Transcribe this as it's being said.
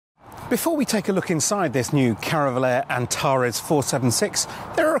Before we take a look inside this new Caravelair Antarès 476,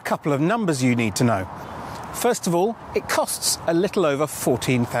 there are a couple of numbers you need to know. First of all, it costs a little over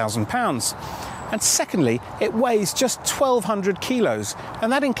 £14,000. And secondly, it weighs just 1,200 kilos,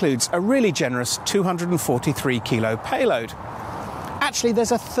 and that includes a really generous 243 kilo payload. Actually,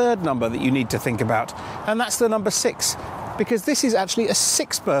 there's a third number that you need to think about, and that's the number 6, because this is actually a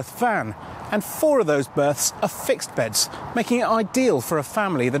 6-berth van, and 4 of those berths are fixed beds, making it ideal for a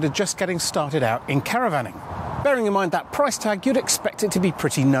family that are just getting started out in caravanning. Bearing in mind that price tag, you'd expect it to be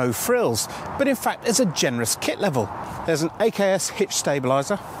pretty no frills, but in fact there's a generous kit level. There's an AKS hitch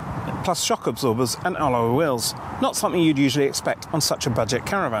stabiliser, plus shock absorbers and alloy wheels, not something you'd usually expect on such a budget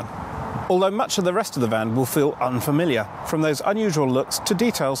caravan. Although much of the rest of the van will feel unfamiliar, from those unusual looks to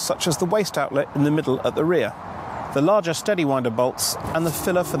details such as the waste outlet in the middle at the rear, the larger steady winder bolts and the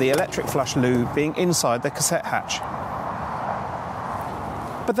filler for the electric flush loo being inside the cassette hatch.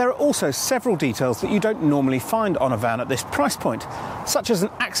 But there are also several details that you don't normally find on a van at this price point, such as an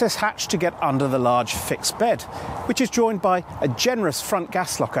access hatch to get under the large fixed bed, which is joined by a generous front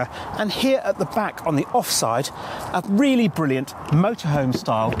gas locker, and here at the back on the offside, a really brilliant motorhome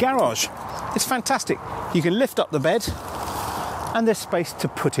style garage. It's fantastic. You can lift up the bed and there's space to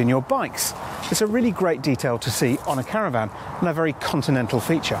put in your bikes. It's a really great detail to see on a caravan and a very continental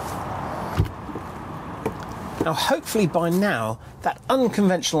feature. Now, hopefully by now, that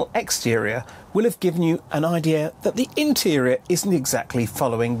unconventional exterior will have given you an idea that the interior isn't exactly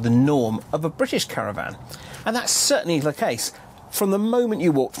following the norm of a British caravan. And that's certainly the case from the moment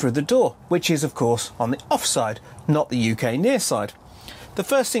you walk through the door, which is, of course, on the offside, not the UK near side. The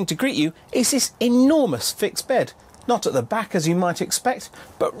first thing to greet you is this enormous fixed bed, not at the back as you might expect,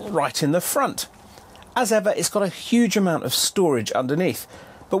 but right in the front. As ever, it's got a huge amount of storage underneath.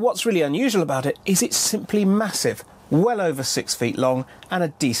 But what's really unusual about it is it's simply massive, well over 6 feet long and a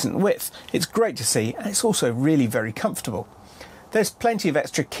decent width. It's great to see, and it's also really very comfortable. There's plenty of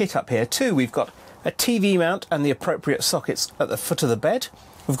extra kit up here too. We've got a TV mount and the appropriate sockets at the foot of the bed.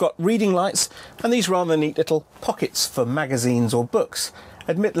 We've got reading lights and these rather neat little pockets for magazines or books.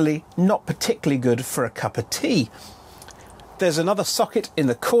 Admittedly, not particularly good for a cup of tea. There's another socket in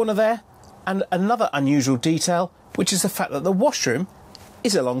the corner there, and another unusual detail, which is the fact that the washroom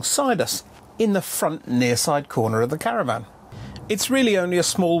is alongside us, in the front near side corner of the caravan. It's really only a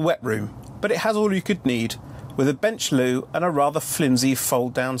small wet room, but it has all you could need, with a bench loo and a rather flimsy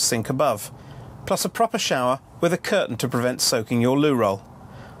fold-down sink above, plus a proper shower with a curtain to prevent soaking your loo roll.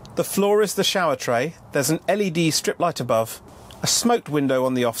 The floor is the shower tray, there's an LED strip light above, a smoked window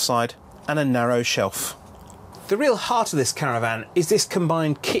on the offside, and a narrow shelf. The real heart of this caravan is this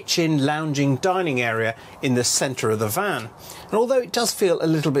combined kitchen, lounging, dining area in the centre of the van. And although it does feel a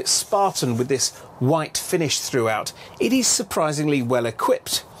little bit Spartan with this white finish throughout, it is surprisingly well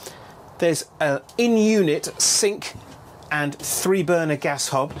equipped. There's an in-unit sink and 3-burner gas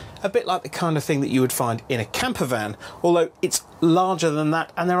hob, a bit like the kind of thing that you would find in a camper van, although it's larger than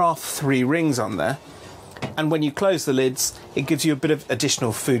that and there are 3 rings on there. And when you close the lids, it gives you a bit of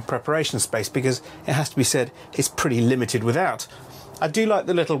additional food preparation space, because it has to be said, it's pretty limited without. I do like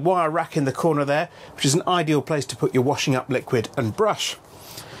the little wire rack in the corner there, which is an ideal place to put your washing up liquid and brush.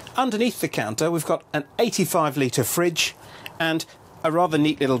 Underneath the counter, we've got an 85-litre fridge and a rather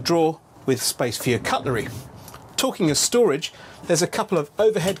neat little drawer with space for your cutlery. Talking of storage, there's a couple of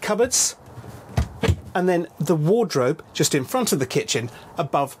overhead cupboards, and then the wardrobe just in front of the kitchen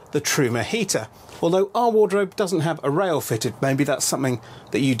above the Truma heater. Although our wardrobe doesn't have a rail fitted, maybe that's something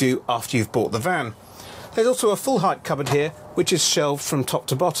that you do after you've bought the van. There's also a full height cupboard here, which is shelved from top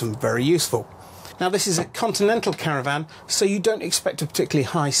to bottom, very useful. Now, this is a continental caravan, so you don't expect a particularly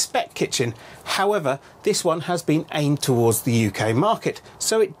high spec kitchen. However, this one has been aimed towards the UK market,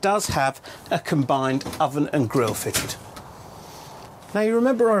 so it does have a combined oven and grill fitted. Now, you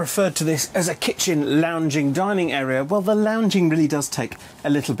remember I referred to this as a kitchen, lounging, dining area. Well, the lounging really does take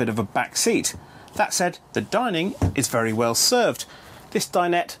a little bit of a back seat. That said, the dining is very well served. This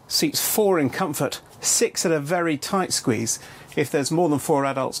dinette seats 4 in comfort, 6 at a very tight squeeze. If there's more than 4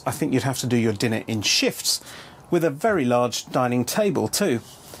 adults, I think you'd have to do your dinner in shifts, with a very large dining table too.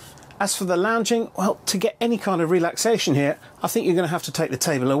 As for the lounging, well, to get any kind of relaxation here, I think you're going to have to take the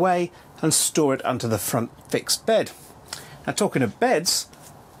table away and store it under the front fixed bed. Now, talking of beds,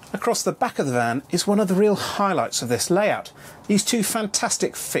 across the back of the van is one of the real highlights of this layout. These 2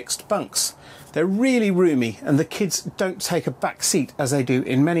 fantastic fixed bunks. They're really roomy, and the kids don't take a back seat as they do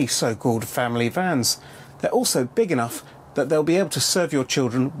in many so-called family vans. They're also big enough that they'll be able to serve your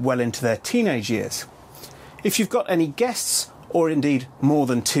children well into their teenage years. If you've got any guests, or indeed more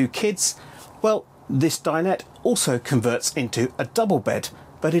than 2 kids, well, this dinette also converts into a double bed,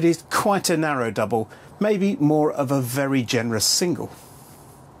 but it is quite a narrow double, maybe more of a very generous single.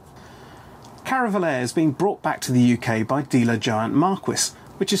 Caravelair is being brought back to the UK by dealer giant Marquis,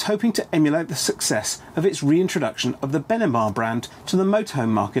 which is hoping to emulate the success of its reintroduction of the Benimar brand to the motorhome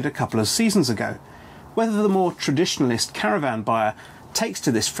market a couple of seasons ago. Whether the more traditionalist caravan buyer takes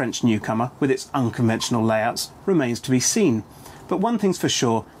to this French newcomer with its unconventional layouts remains to be seen, but one thing's for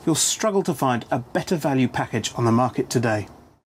sure, you'll struggle to find a better value package on the market today.